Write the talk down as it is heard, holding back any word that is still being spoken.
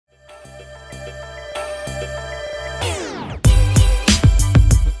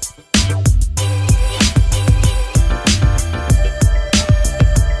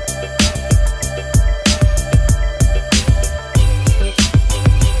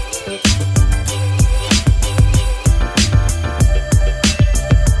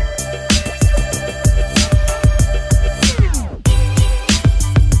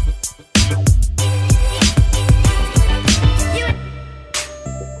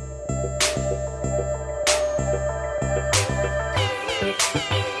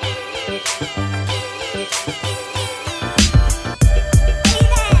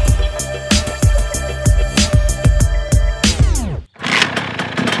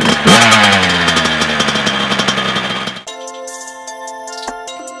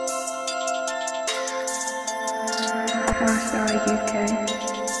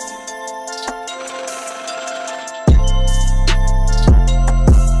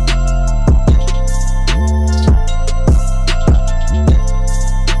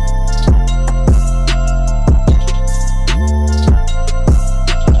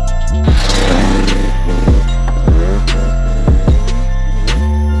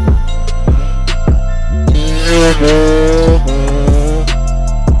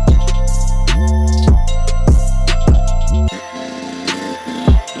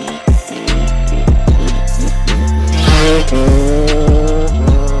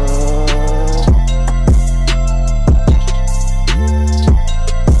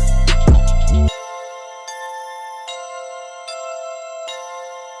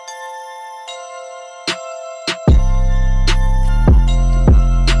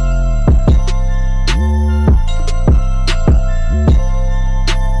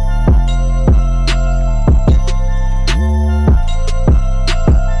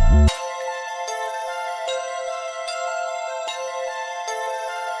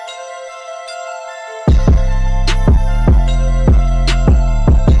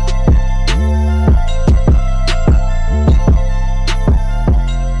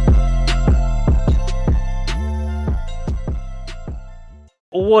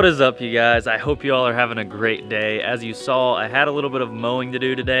What is up, you guys? I hope you all are having a great day. As you saw, I had a little bit of mowing to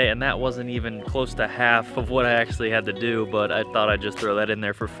do today, and that wasn't even close to half of what I actually had to do, but I thought I'd just throw that in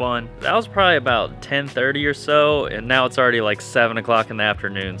there for fun. That was probably about 10:30 or so, and now it's already like 7 o'clock in the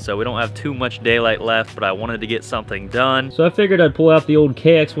afternoon, so we don't have too much daylight left, but I wanted to get something done. So I figured I'd pull out the old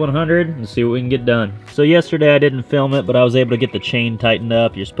KX100 and see what we can get done. So yesterday I didn't film it, but I was able to get the chain tightened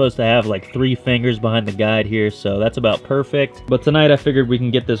up. You're supposed to have like 3 fingers behind the guide here, so that's about perfect. But tonight I figured we can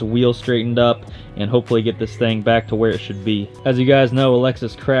get this wheel straightened up and hopefully get this thing back to where it should be. As you guys know,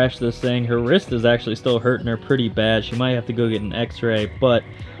 Alexis crashed this thing. Her wrist is actually still hurting her pretty bad. She might have to go get an x-ray, but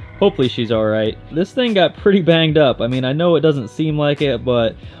hopefully she's all right. This thing got pretty banged up. I mean, I know it doesn't seem like it,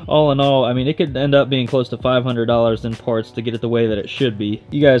 but all in all, I mean, it could end up being close to $500 in parts to get it the way that it should be.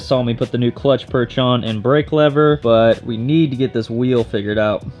 You guys saw me put the new clutch perch on and brake lever, but we need to get this wheel figured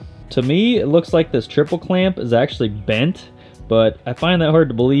out. To me, it looks like this triple clamp is actually bent, but I find that hard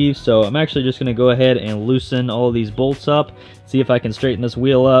to believe, so I'm actually just gonna go ahead and loosen all of these bolts up, see if I can straighten this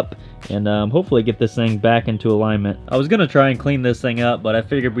wheel up, and hopefully get this thing back into alignment. I was gonna try and clean this thing up, but I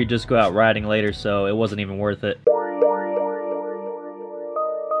figured we'd just go out riding later, so it wasn't even worth it.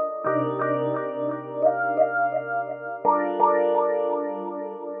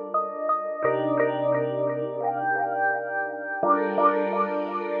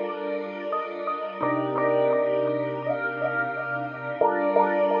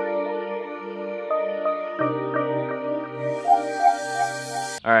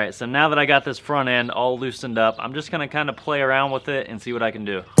 Alright, so now that I got this front end all loosened up, I'm just gonna kind of play around with it and see what I can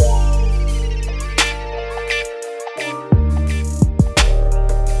do.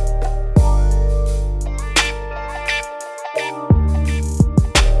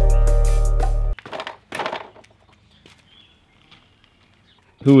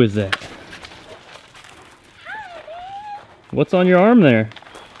 Who is that? What's on your arm there?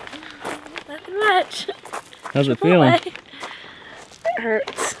 Nothing much. How's it feeling? It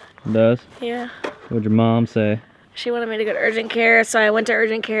hurts. It does? Yeah. What'd your mom say? She wanted me to go to urgent care, so I went to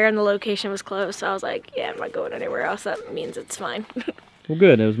urgent care and the location was closed. So I was like, yeah, I'm not going anywhere else. That means it's fine. Well,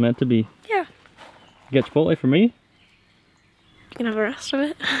 good. It was meant to be. Yeah. You got Chipotle for me? You can have the rest of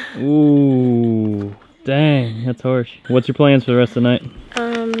it. Ooh. Dang, that's harsh. What's your plans for the rest of the night?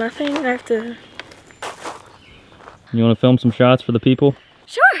 Nothing. I have to... You want to film some shots for the people?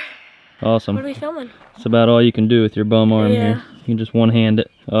 Sure. Awesome. What are we filming? That's about all you can do with your bum arm Yeah. here. You can just one-hand it.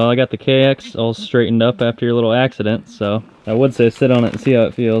 I got the KX all straightened up after your little accident, so I would say sit on it and see how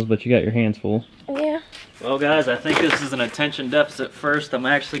it feels, but you got your hands full. Yeah. Well, guys, I think this is an attention deficit first. I'm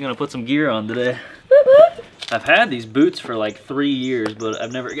actually going to put some gear on today. Whoop, whoop. I've had these boots for like 3 years, but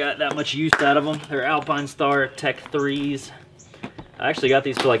I've never got that much use out of them. They're Alpine Star Tech 3s. I actually got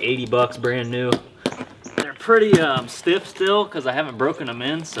these for like 80 bucks, brand new. They're pretty stiff still because I haven't broken them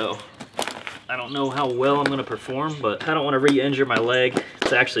in, so I don't know how well I'm going to perform, but I don't want to re-injure my leg.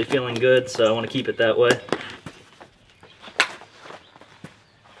 It's actually feeling good, so I want to keep it that way.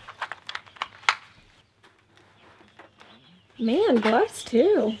 Man, gloves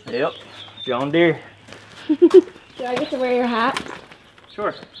too. Yep, John Deere. Do I get to wear your hat?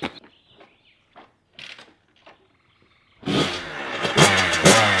 Sure.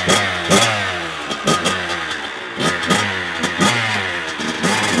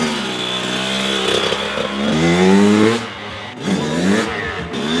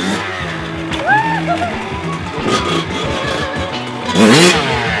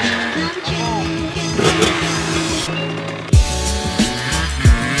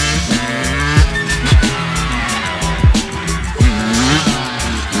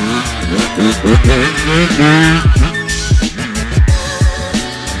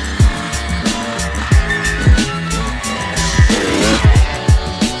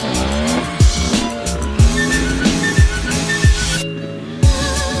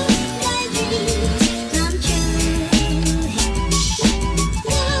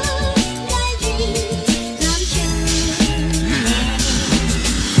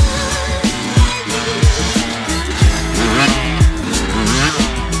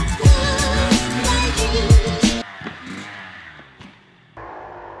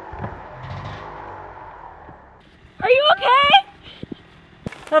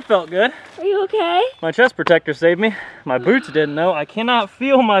 That felt good. Are you okay? My chest protector saved me. My boots didn't though. I cannot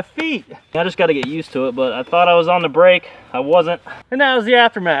feel my feet. I just got to get used to it, but I thought I was on the brake. I wasn't. And that was the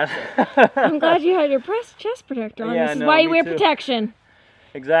aftermath. I'm glad you had your chest protector on. Yeah, this is why you wear protection.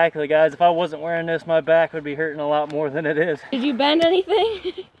 Exactly, guys. If I wasn't wearing this, my back would be hurting a lot more than it is. Did you bend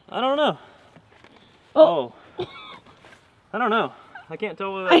anything? I don't know. Oh. I don't know. I can't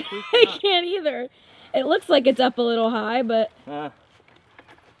tell whether I can't either. It looks like it's up a little high, but...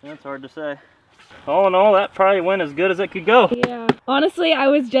 That's hard to say. All in all, that probably went as good as it could go. Yeah. Honestly, I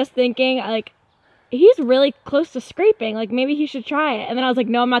was just thinking, like, he's really close to scraping. Like, maybe he should try it. And then I was like,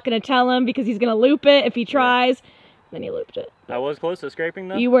 no, I'm not going to tell him because he's going to loop it if he tries. Yeah. Then he looped it. I was close to scraping,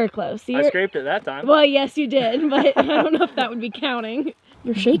 though? You were close. I scraped it that time. Well, yes, you did, but I don't know if that would be counting.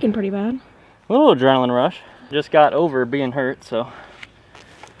 You're shaking pretty bad. A little adrenaline rush. Just got over being hurt, so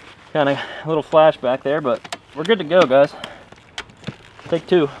kind of a little flashback there, but we're good to go, guys. Take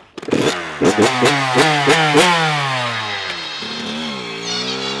two.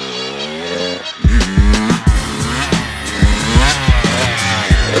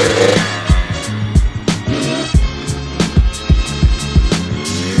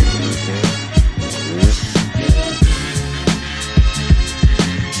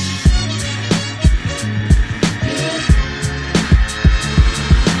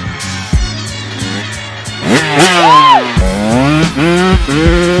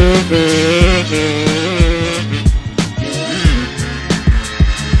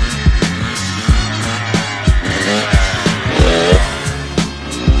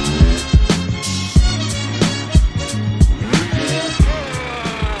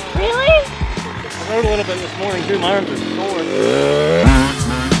 I rode a little bit this morning too, my arms are sore.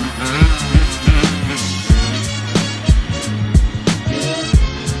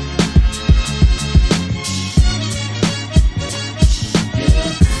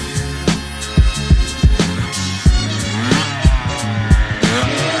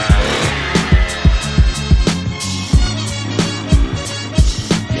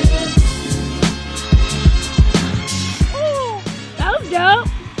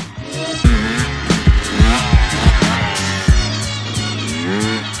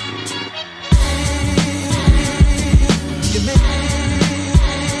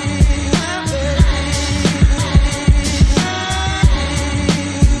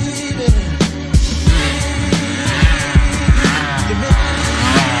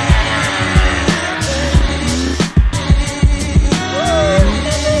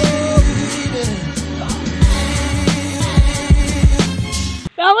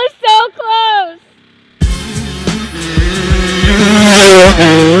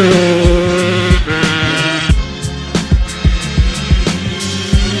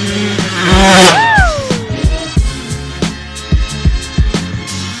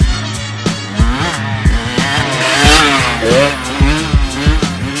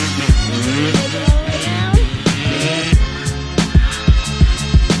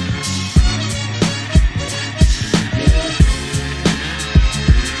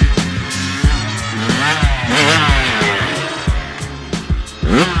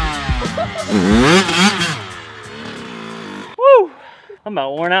 I'm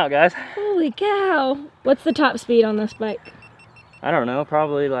about worn out, guys. Holy cow. What's the top speed on this bike? I don't know,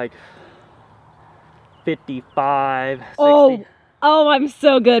 probably like 55, 60. Oh, I'm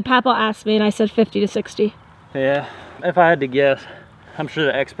so good. Papa asked me and I said 50 to 60. Yeah, if I had to guess. I'm sure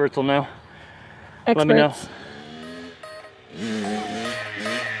the experts will know. Experts. Let me know.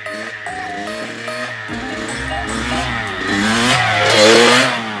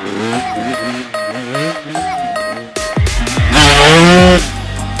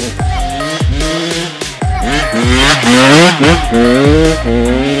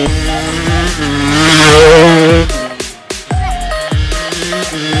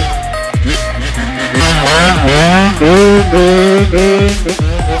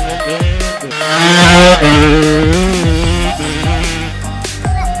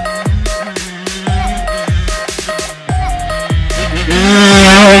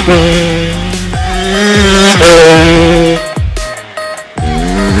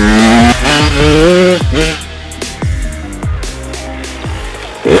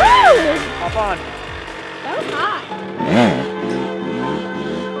 Hop on. That was hot.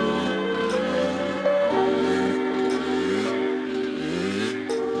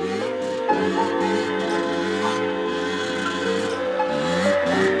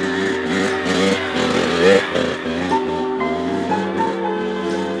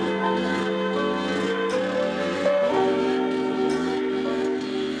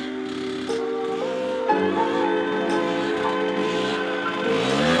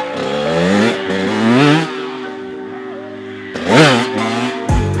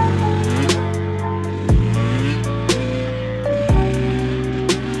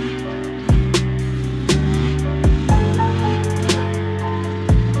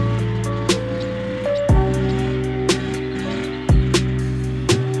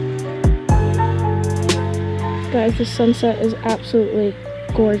 Guys, the sunset is absolutely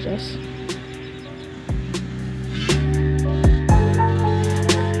gorgeous.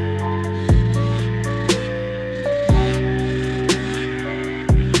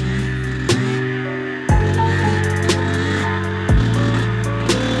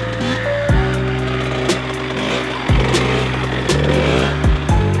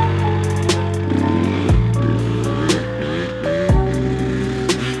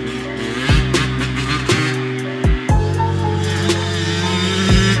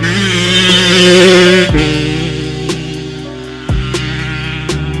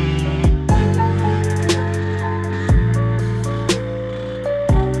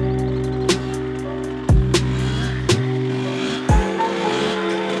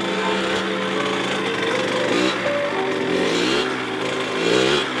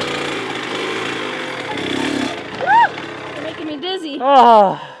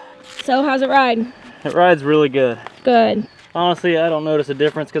 Oh, So how's it ride? it rides really good. Good. Honestly, I don't notice a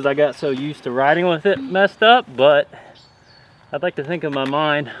difference because I got so used to riding with it messed up, but I'd like to think in my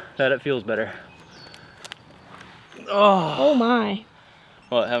mind that it feels better. Oh my.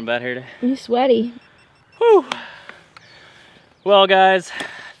 What, having a bad hair day? You sweaty. Whew. Well guys,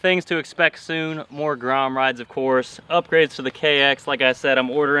 things to expect soon. More Grom rides, of course. Upgrades to the KX. Like I said,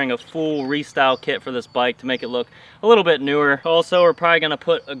 I'm ordering a full restyle kit for this bike to make it look a little bit newer. Also, we're probably gonna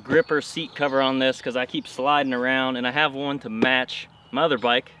put a gripper seat cover on this because I keep sliding around, and I have one to match my other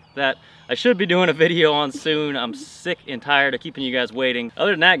bike that I should be doing a video on soon. I'm sick and tired of keeping you guys waiting.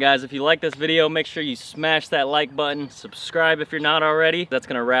 Other than that, guys, if you like this video, make sure you smash that like button. Subscribe if you're not already. That's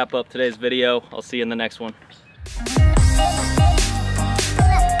gonna wrap up today's video. I'll see you in the next one.